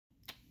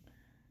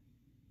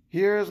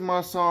Here's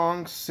my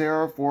song,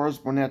 Sara Forbes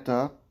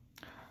Bonetta.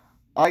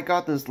 I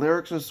got this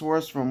lyrics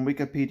source from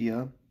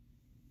Wikipedia.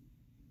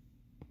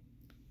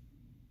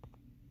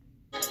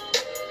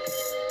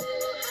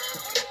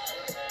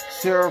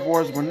 Sara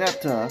Forbes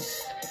Bonetta.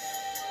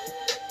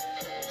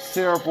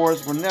 Sara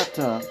Forbes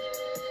Bonetta.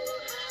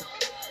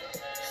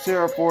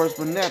 Sara Forbes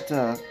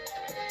Bonetta.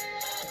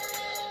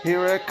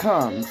 Here it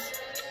comes.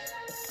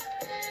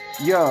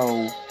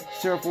 Yo,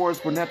 Sara Forbes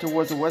Bonetta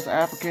was a West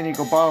African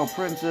Igbo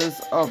princess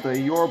of the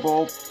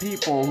Yoruba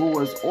people who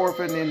was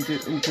orphaned into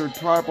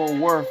intertribal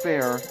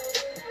warfare,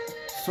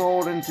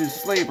 sold into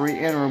slavery,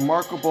 and a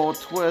remarkable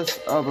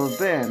twist of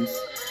events,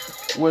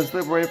 was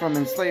liberated from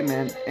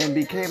enslavement and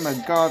became a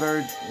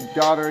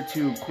daughter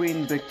to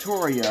Queen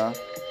Victoria.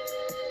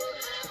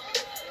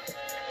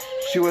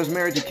 She was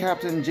married to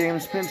Captain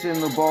James Pinson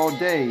in the Bald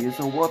Days,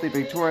 a wealthy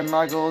Victorian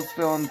Lagos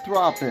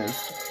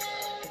philanthropist.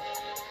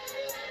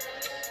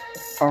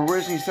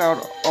 Originally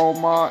South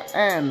Oma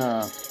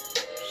Anna.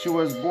 She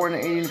was born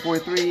in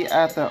 1843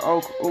 at the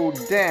Oak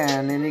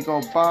Udan in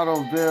Igbo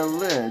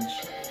village.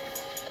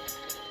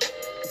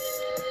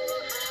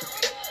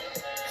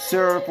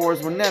 Sara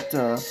Forbes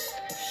Bonetta.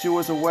 She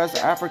was a West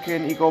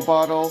African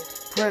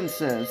Igbo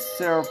princess.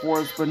 Sara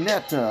Forbes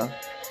Bonetta.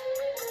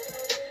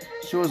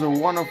 She was a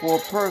wonderful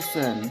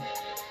person.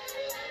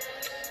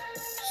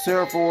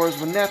 Sara Forbes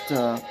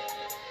Bonetta.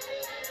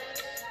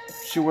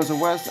 She was a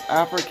West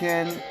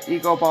African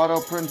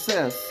Igbo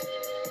princess.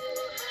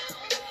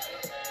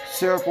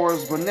 Sara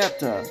Forbes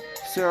Bonetta.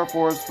 Sara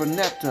Forbes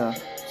Bonetta.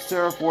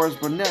 Sara Forbes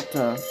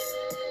Bonetta.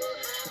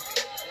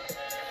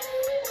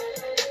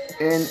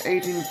 In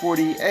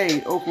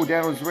 1848,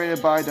 Okudan was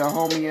raided by the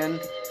Dahomian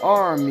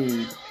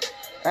army.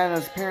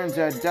 Anna's parents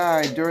had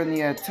died during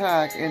the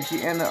attack, and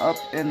she ended up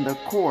in the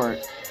court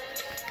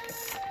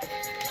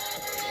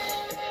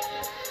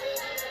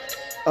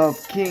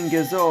of King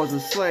Gizo as a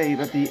slave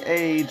at the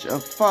age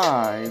of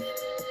 5,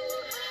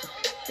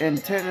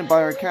 intended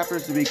by her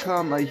captors to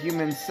become a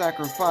human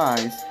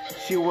sacrifice.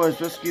 She was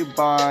rescued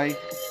by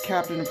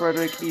Captain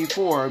Frederick E.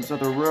 Forbes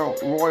of the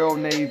Royal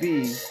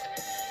Navy,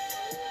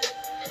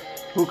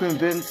 who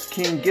convinced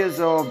King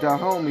Gizo of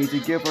Dahomey to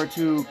give her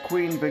to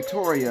Queen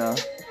Victoria.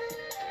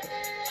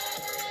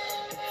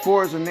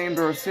 Forbes named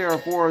her Sara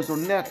Forbes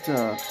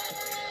Bonetta.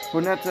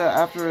 Bonetta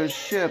after his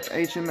ship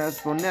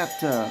HMS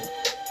Bonetta.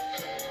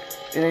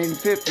 In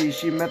 1850,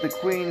 she met the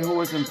Queen, who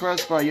was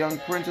impressed by young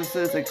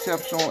princess's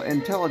exceptional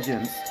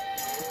intelligence,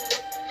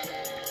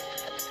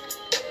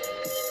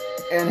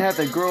 and had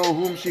the girl,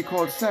 whom she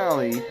called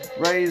Sally,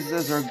 raised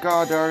as her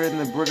goddaughter in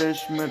the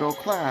British middle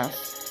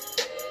class.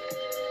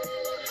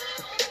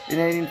 In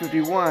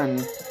 1851,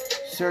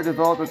 Sara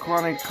developed a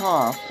chronic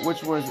cough,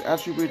 which was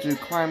attributed to the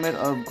climate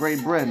of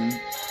Great Britain.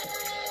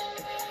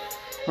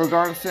 Her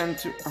guardian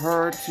sent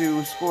her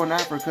to school in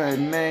Africa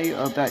in May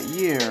of that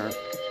year,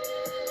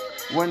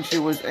 when she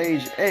was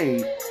age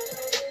 8,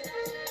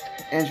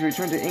 and she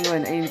returned to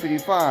England in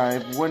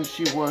 1855 when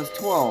she was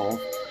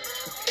 12.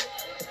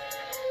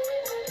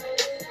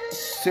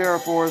 Sara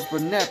Forbes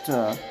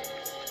Bonetta.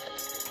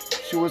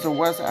 She was a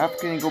West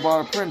African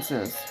Igbo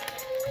princess.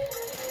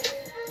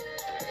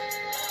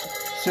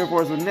 Sara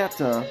Forbes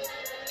Bonetta.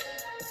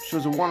 She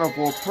was a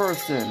wonderful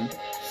person.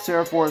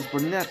 Sara Forbes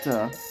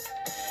Bonetta.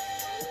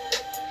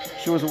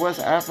 She was a West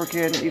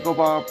African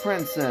Igbo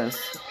princess.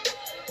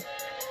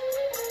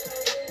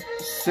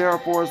 Sara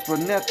Forbes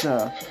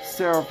Bonetta.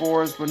 Sara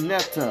Forbes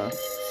Bonetta.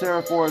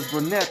 Sara Forbes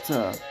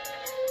Bonetta.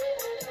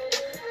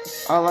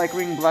 I like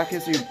reading Black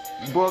history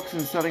books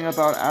and studying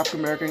about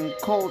African American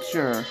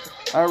culture.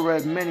 I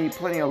read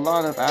a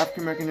lot of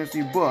African American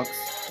history books.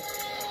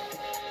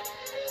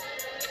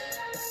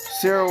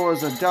 Sara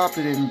was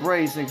adopted,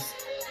 embraced, and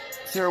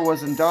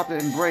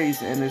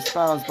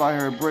espoused by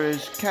her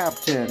British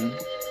captain.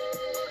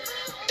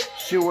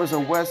 She was a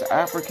West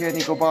African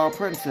Igbo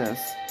princess.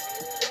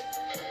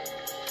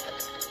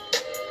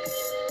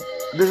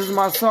 This is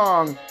my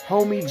song,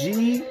 Homie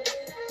G.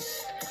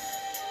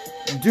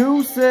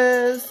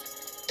 Deuces.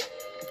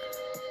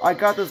 I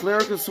got this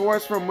lyrical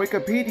source from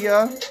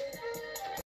Wikipedia.